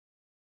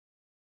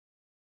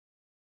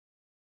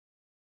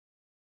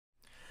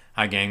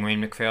Hi gang,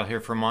 Wayne MacPhail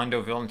here from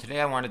Mondoville, and today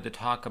I wanted to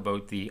talk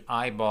about the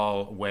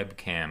eyeball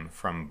webcam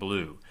from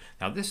Blue.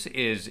 Now this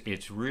is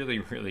its really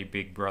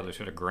big brother,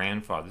 sort of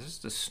grandfather. This is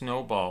the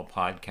Snowball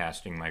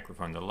podcasting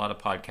microphone that a lot of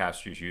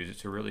podcasters use.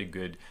 It's a really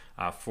good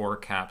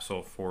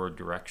 4-capsule,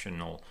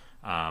 4-directional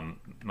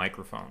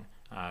microphone.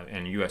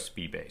 And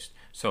USB based.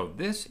 So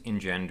this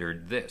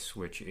engendered this,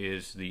 which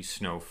is the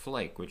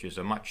Snowflake, which is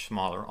a much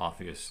smaller,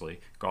 obviously,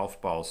 golf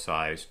ball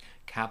sized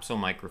capsule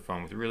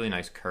microphone with a really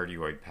nice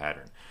cardioid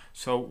pattern.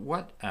 So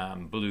what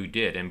Blue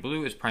did, and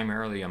Blue is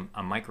primarily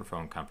a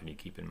microphone company,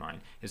 keep in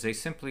mind, is they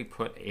simply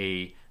put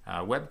a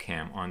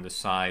webcam on the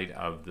side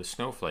of the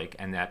Snowflake,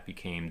 and that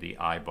became the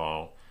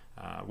eyeball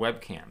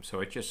webcam. So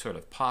it just sort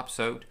of pops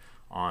out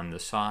on the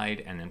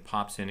side and then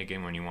pops in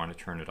again when you want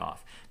to turn it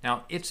off.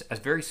 Now it's a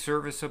very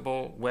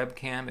serviceable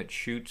webcam. It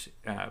shoots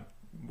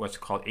what's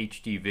called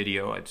HD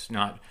video. It's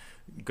not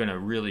going to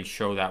really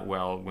show that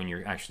well when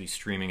you're actually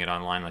streaming it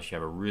online unless you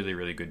have a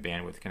really good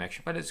bandwidth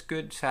connection, but it's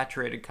good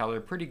saturated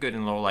color, pretty good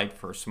in low light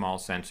for a small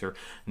sensor.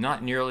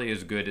 Not nearly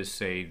as good as,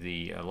 say,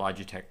 the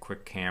Logitech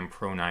QuickCam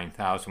Pro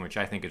 9000, which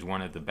I think is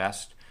one of the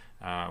best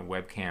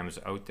webcams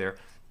out there,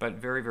 but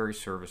very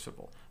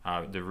serviceable.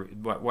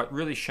 What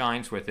really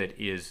shines with it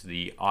is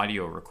the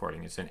audio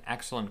recording. It's an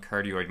excellent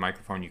cardioid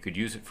microphone. You could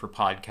use it for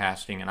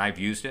podcasting, and I've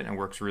used it and it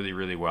works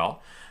really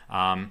well.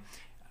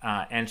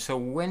 And so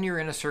when you're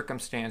in a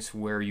circumstance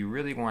where you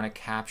really want to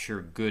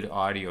capture good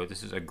audio,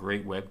 this is a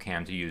great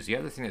webcam to use. The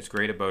other thing that's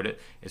great about it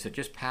is it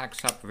just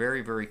packs up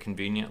very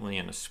conveniently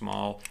in a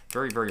small,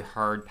 very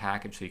hard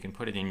package, so you can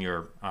put it in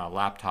your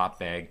laptop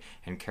bag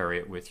and carry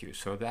it with you.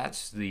 So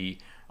that's the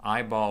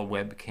eyeball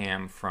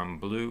webcam from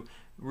Blue.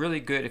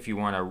 Really good if you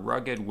want a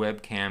rugged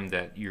webcam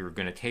that you're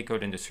going to take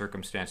out into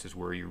circumstances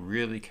where you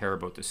really care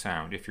about the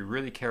sound. If you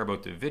really care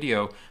about the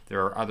video,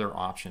 there are other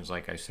options,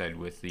 like I said,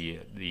 with the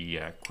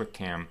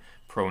QuickCam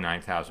Pro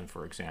 9000,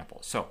 for example.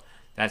 So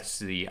that's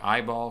the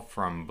eyeball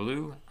from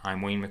Blue.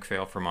 I'm Wayne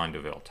MacPhail from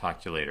Mondoville.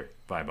 Talk to you later.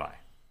 Bye-bye.